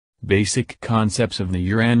Basic Concepts of the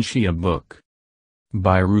Urania Book.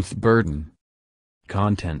 By Ruth Burton.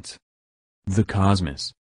 Contents. The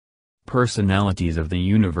Cosmos. Personalities of the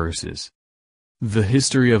Universes. The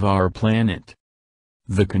History of our Planet.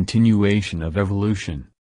 The Continuation of Evolution.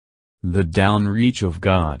 The Downreach of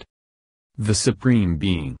God. The Supreme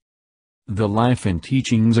Being. The Life and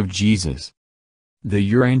Teachings of Jesus. The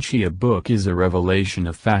Urania Book is a revelation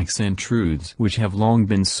of facts and truths which have long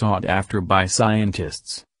been sought after by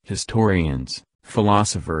scientists, historians,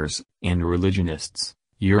 philosophers, and religionists,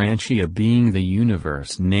 Urania being the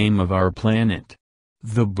universe name of our planet.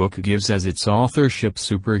 The book gives as its authorship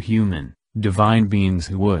superhuman, divine beings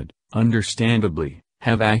who would, understandably,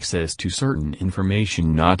 have access to certain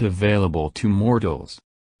information not available to mortals.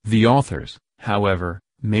 The authors, however,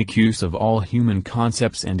 make use of all human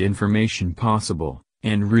concepts and information possible,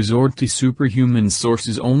 and resort to superhuman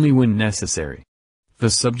sources only when necessary. The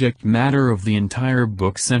subject matter of the entire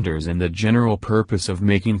book centers in the general purpose of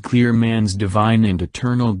making clear man's divine and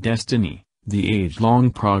eternal destiny, the age-long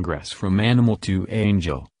progress from animal to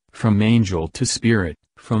angel, from angel to spirit,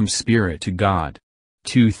 from spirit to God.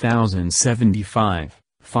 2075,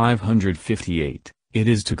 558. It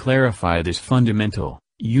is to clarify this fundamental,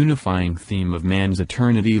 unifying theme of man's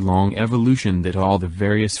eternity-long evolution that all the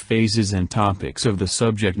various phases and topics of the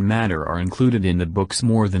subject matter are included in the book's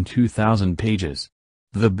more than 2,000 pages.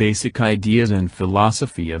 The basic ideas and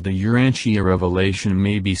philosophy of the Urania revelation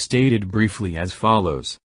may be stated briefly as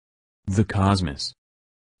follows. The Cosmos.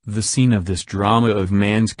 The scene of this drama of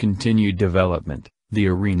man's continued development, the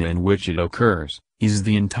arena in which it occurs, is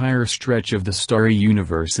the entire stretch of the starry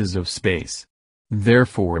universes of space.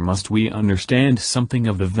 Therefore must we understand something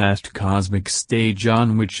of the vast cosmic stage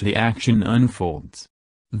on which the action unfolds.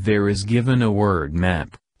 There is given a word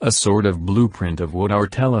map, a sort of blueprint of what our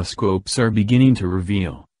telescopes are beginning to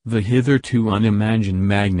reveal, the hitherto unimagined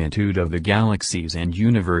magnitude of the galaxies and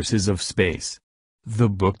universes of space. The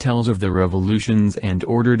book tells of the revolutions and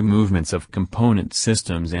ordered movements of component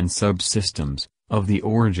systems and subsystems, of the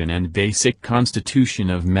origin and basic constitution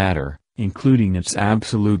of matter, including its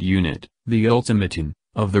absolute unit, the ultimatum,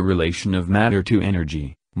 of the relation of matter to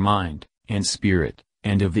energy, mind, and spirit,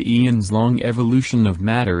 and of the eons-long evolution of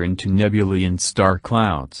matter into nebulae and star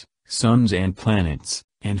clouds, suns and planets,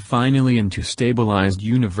 and finally into stabilized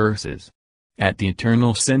universes. At the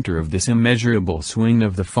eternal center of this immeasurable swing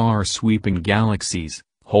of the far-sweeping galaxies,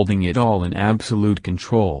 holding it all in absolute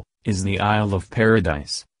control, is the Isle of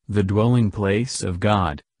Paradise, the dwelling place of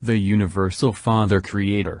God, the universal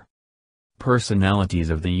Father-Creator. Personalities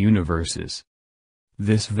of the Universes.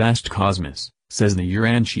 This vast cosmos, says the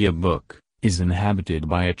Urania book, is inhabited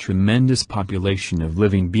by a tremendous population of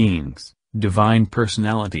living beings, divine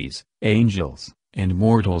personalities, angels, and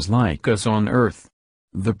mortals like us on earth.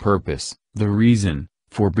 The purpose, the reason,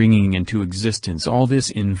 for bringing into existence all this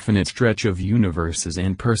infinite stretch of universes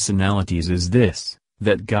and personalities is this,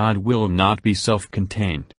 that God will not be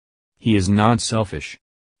self-contained. He is not selfish.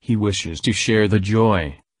 He wishes to share the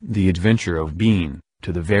joy, the adventure of being,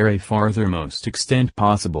 to the very farthermost extent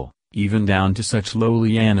possible, even down to such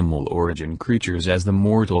lowly animal origin creatures as the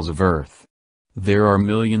mortals of Earth. There are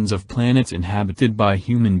millions of planets inhabited by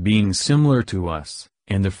human beings similar to us,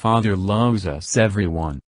 and the Father loves us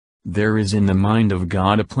everyone. There is in the mind of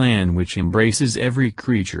God a plan which embraces every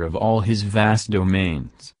creature of all his vast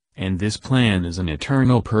domains, and this plan is an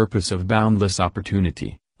eternal purpose of boundless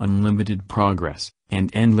opportunity, unlimited progress, and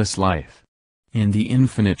endless life. And the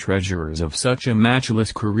infinite treasures of such a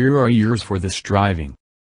matchless career are yours for the striving.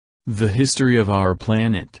 The history of our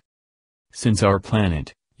planet. Since our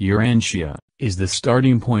planet, Urania, is the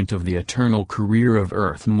starting point of the eternal career of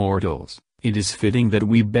Earth mortals, it is fitting that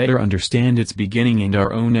we better understand its beginning and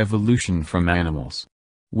our own evolution from animals.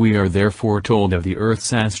 We are therefore told of the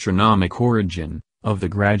Earth's astronomic origin, of the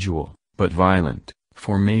gradual, but violent,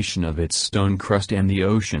 formation of its stone crust and the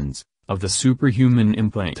oceans, of the superhuman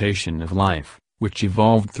implantation of life, which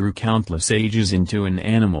evolved through countless ages into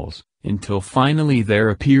animals, until finally there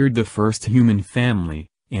appeared the first human family,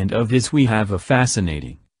 and of this we have a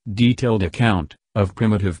fascinating, detailed account, of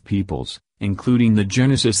primitive peoples, including the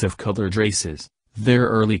genesis of colored races, their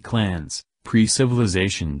early clans,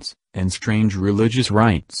 pre-civilizations, and strange religious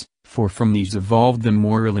rites, for from these evolved the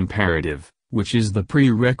moral imperative, which is the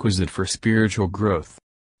prerequisite for spiritual growth.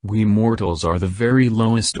 We mortals are the very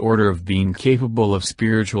lowest order of being capable of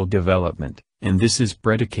spiritual development, and this is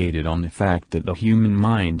predicated on the fact that the human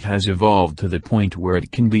mind has evolved to the point where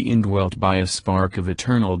it can be indwelt by a spark of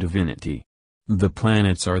eternal divinity. The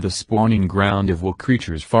planets are the spawning ground of all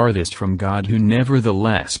creatures farthest from God who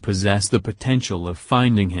nevertheless possess the potential of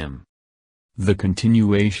finding Him. The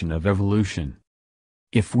continuation of evolution.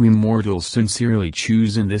 If we mortals sincerely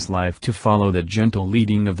choose in this life to follow the gentle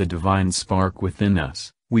leading of the divine spark within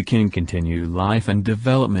us, we can continue life and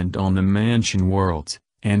development on the mansion worlds,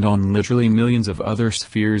 and on literally millions of other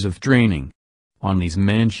spheres of training. On these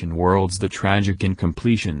mansion worlds the tragic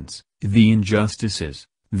incompletions, the injustices,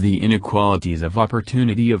 the inequalities of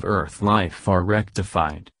opportunity of earth life are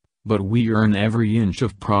rectified, but we earn every inch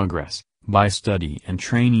of progress, by study and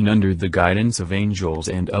training under the guidance of angels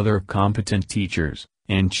and other competent teachers,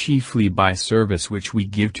 and chiefly by service which we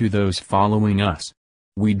give to those following us.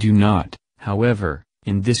 We do not, however,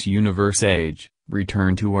 in this universe age,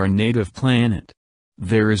 return to our native planet.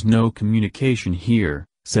 There is no communication here,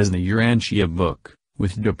 says the Urania book,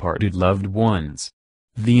 with departed loved ones.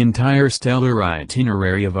 The entire stellar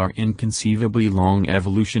itinerary of our inconceivably long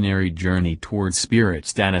evolutionary journey towards spirit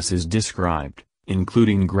status is described,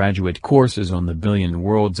 including graduate courses on the billion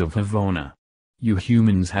worlds of Havona. You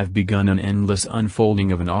humans have begun an endless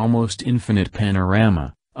unfolding of an almost infinite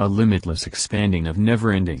panorama, a limitless expanding of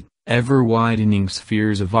never-ending, ever-widening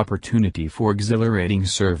spheres of opportunity for exhilarating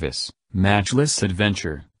service, matchless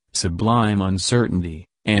adventure, sublime uncertainty,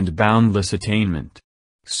 and boundless attainment.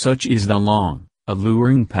 Such is the long,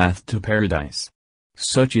 alluring path to paradise.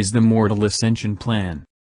 Such is the mortal ascension plan.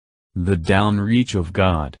 The downreach of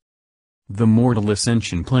God. The mortal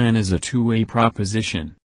ascension plan is a two-way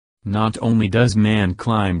proposition. Not only does man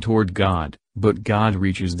climb toward God, but God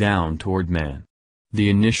reaches down toward man.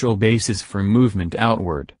 The initial basis for movement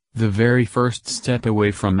outward, the very first step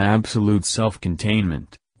away from absolute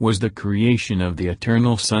self-containment, was the creation of the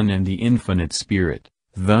eternal Son and the infinite Spirit,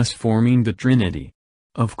 thus forming the Trinity.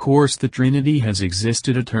 Of course the Trinity has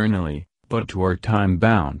existed eternally, but to our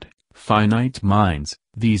time-bound, finite minds,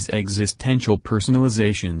 these existential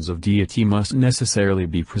personalizations of deity must necessarily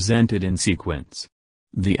be presented in sequence.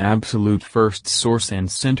 The absolute first source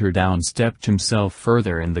and center downstepped himself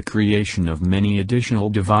further in the creation of many additional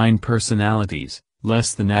divine personalities,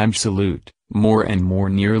 less than absolute, more and more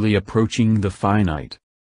nearly approaching the finite.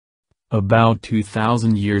 About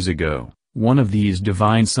 2,000 years ago, one of these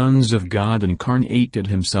divine sons of God incarnated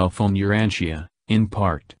himself on Urania, in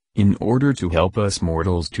part, in order to help us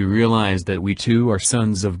mortals to realize that we too are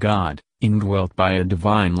sons of God, indwelt by a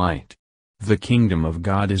divine light. The kingdom of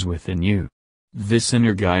God is within you. This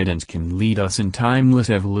inner guidance can lead us in timeless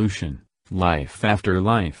evolution, life after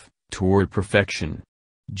life, toward perfection.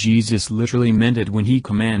 Jesus literally meant it when he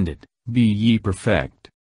commanded, "Be ye perfect."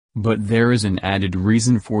 But there is an added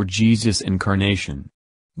reason for Jesus' incarnation.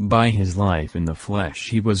 By his life in the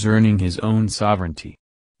flesh he was earning his own sovereignty.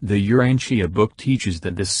 The Urania book teaches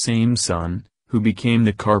that this same Son, who became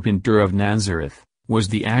the carpenter of Nazareth, was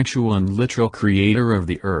the actual and literal creator of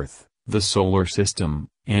the earth, the solar system,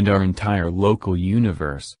 and our entire local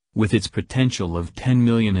universe, with its potential of 10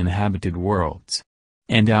 million inhabited worlds.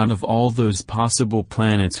 And out of all those possible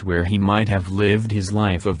planets where he might have lived his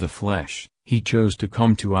life of the flesh, he chose to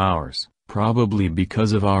come to ours, probably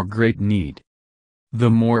because of our great need.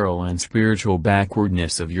 The moral and spiritual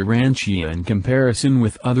backwardness of Urania in comparison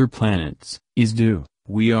with other planets, is due,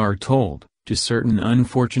 we are told, to certain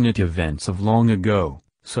unfortunate events of long ago,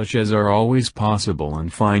 such as are always possible in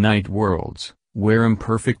finite worlds, where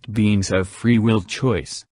imperfect beings have free will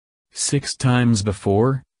choice. 6 times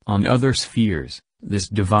before, on other spheres, this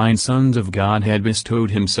divine Son of God had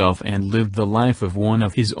bestowed himself and lived the life of one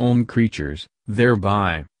of his own creatures,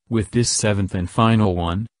 thereby, with this 7th and final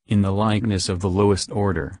one, in the likeness of the lowest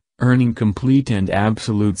order, earning complete and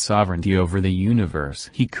absolute sovereignty over the universe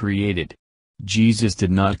he created. Jesus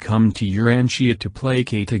did not come to Urania to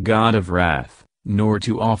placate a God of wrath, nor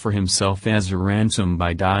to offer himself as a ransom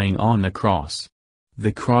by dying on the cross.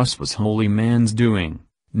 The cross was holy man's doing,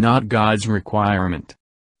 not God's requirement.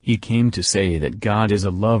 He came to say that God is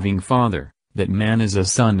a loving Father, that man is a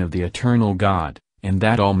son of the eternal God, and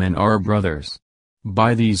that all men are brothers.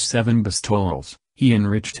 By these 7 bestowals, he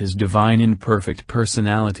enriched his divine imperfect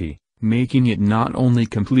personality, making it not only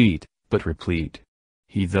complete, but replete.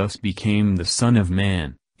 He thus became the Son of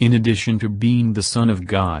Man, in addition to being the Son of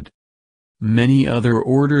God. Many other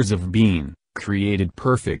orders of being, created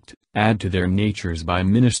perfect, add to their natures by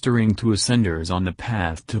ministering to ascenders on the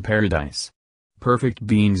path to paradise. Perfect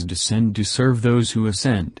beings descend to serve those who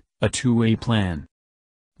ascend, a two-way plan.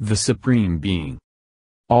 The Supreme Being.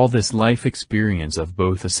 All this life experience of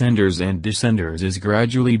both ascenders and descenders is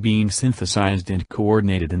gradually being synthesized and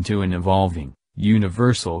coordinated into an evolving,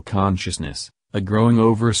 universal consciousness, a growing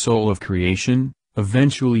oversoul of creation,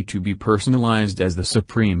 eventually to be personalized as the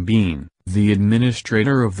Supreme Being, the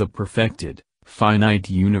administrator of the perfected, finite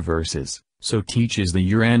universes, so teaches the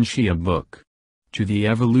Urania book. To the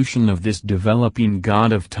evolution of this developing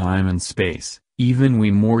God of time and space, Even we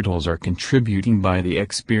mortals are contributing by the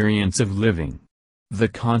experience of living. The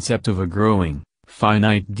concept of a growing,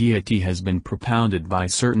 finite deity has been propounded by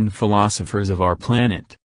certain philosophers of our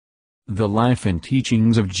planet. The life and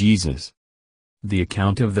teachings of Jesus. The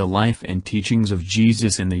account of the life and teachings of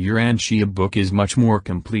Jesus in the Urania book is much more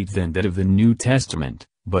complete than that of the New Testament,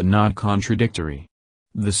 but not contradictory.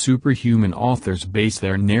 The superhuman authors base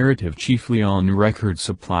their narrative chiefly on records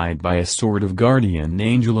supplied by a sort of guardian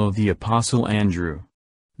angel of the Apostle Andrew.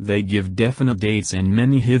 They give definite dates and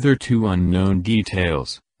many hitherto unknown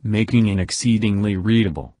details, making an exceedingly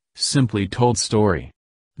readable, simply told story.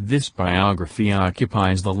 This biography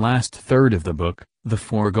occupies the last third of the book, the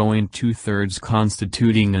foregoing two-thirds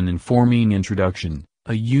constituting an informing introduction,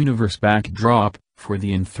 a universe backdrop, for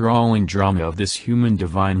the enthralling drama of this human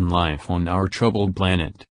divine life on our troubled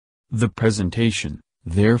planet. The presentation,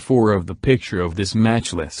 therefore, of the picture of this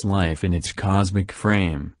matchless life in its cosmic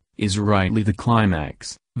frame, is rightly the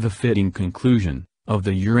climax, the fitting conclusion, of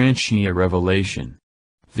the Urania revelation.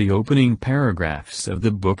 The opening paragraphs of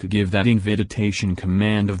the book give that invitation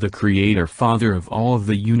command of the Creator Father of all of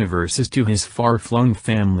the universes to his far-flung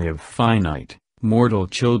family of finite, mortal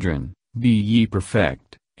children, "Be ye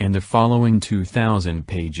perfect," and the following 2,000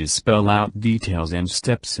 pages spell out details and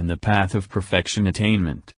steps in the path of perfection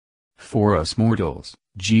attainment. For us mortals,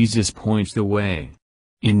 Jesus points the way.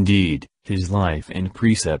 Indeed, his life and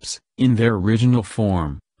precepts, in their original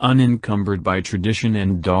form, unencumbered by tradition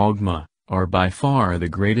and dogma, are by far the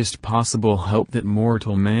greatest possible help that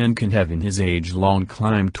mortal man can have in his age-long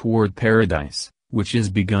climb toward paradise, which is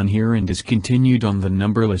begun here and is continued on the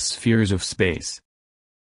numberless spheres of space.